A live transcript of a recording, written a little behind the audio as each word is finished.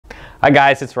Hi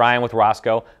guys, it's Ryan with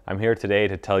Roscoe. I'm here today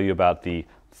to tell you about the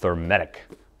Thermetic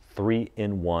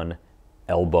 3-in-1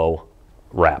 elbow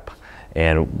wrap.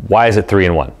 And why is it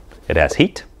 3-in-1? It has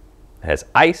heat, it has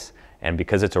ice, and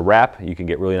because it's a wrap, you can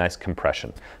get really nice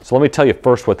compression. So let me tell you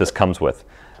first what this comes with.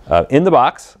 In the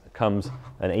box comes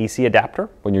an AC adapter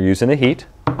when you're using the heat,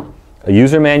 a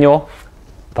user manual,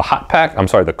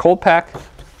 the cold pack,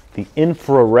 the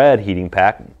infrared heating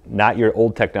pack, not your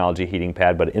old technology heating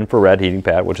pad, but infrared heating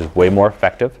pad, which is way more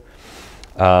effective.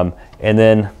 And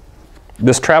then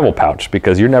this travel pouch,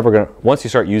 because you're never gonna, once you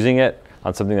start using it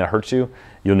on something that hurts you,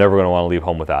 you're never gonna wanna leave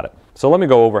home without it. So let me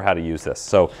go over how to use this.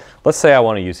 So let's say I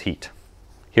wanna use heat.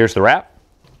 Here's the wrap,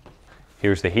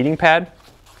 here's the heating pad.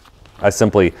 I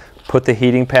simply put the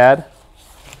heating pad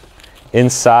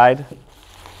inside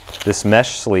this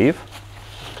mesh sleeve,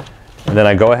 and then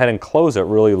I go ahead and close it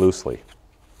really loosely,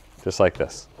 just like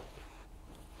this.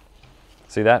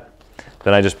 See that?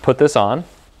 Then I just put this on.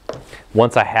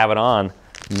 Once I have it on,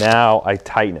 now I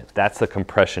tighten it. That's the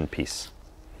compression piece.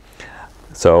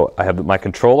 So I have my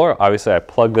controller. Obviously I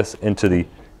plug this into the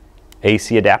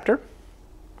AC adapter,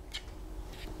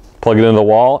 plug it into the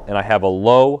wall, and I have a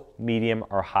low, medium,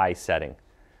 or high setting.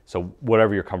 So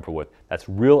whatever you're comfortable with. That's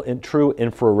true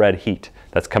infrared heat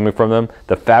that's coming from them.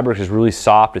 The fabric is really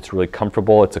soft, it's really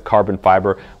comfortable, it's a carbon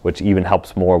fiber, which even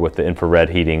helps more with the infrared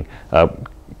heating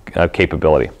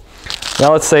capability.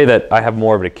 Now let's say that I have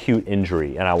more of an acute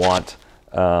injury and I want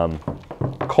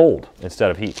cold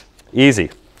instead of heat. Easy.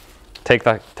 Take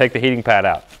the heating pad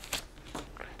out.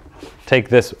 Take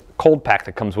this cold pack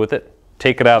that comes with it,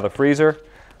 take it out of the freezer,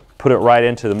 put it right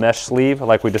into the mesh sleeve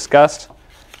like we discussed,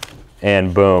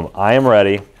 and boom, I am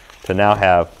ready to now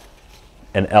have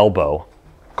an elbow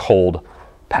cold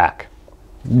pack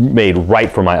made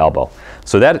right for my elbow.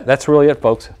 So that's really it,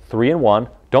 folks. 3-in-1.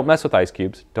 Don't mess with ice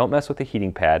cubes. Don't mess with the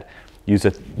heating pad. Use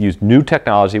new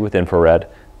technology with infrared,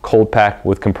 cold pack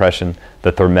with compression,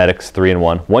 the Thermetic's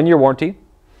 3-in-1. 1-year warranty.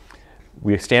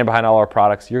 We stand behind all our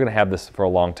products. You're gonna have this for a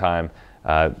long time.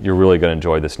 You're really gonna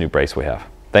enjoy this new brace we have.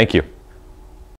 Thank you.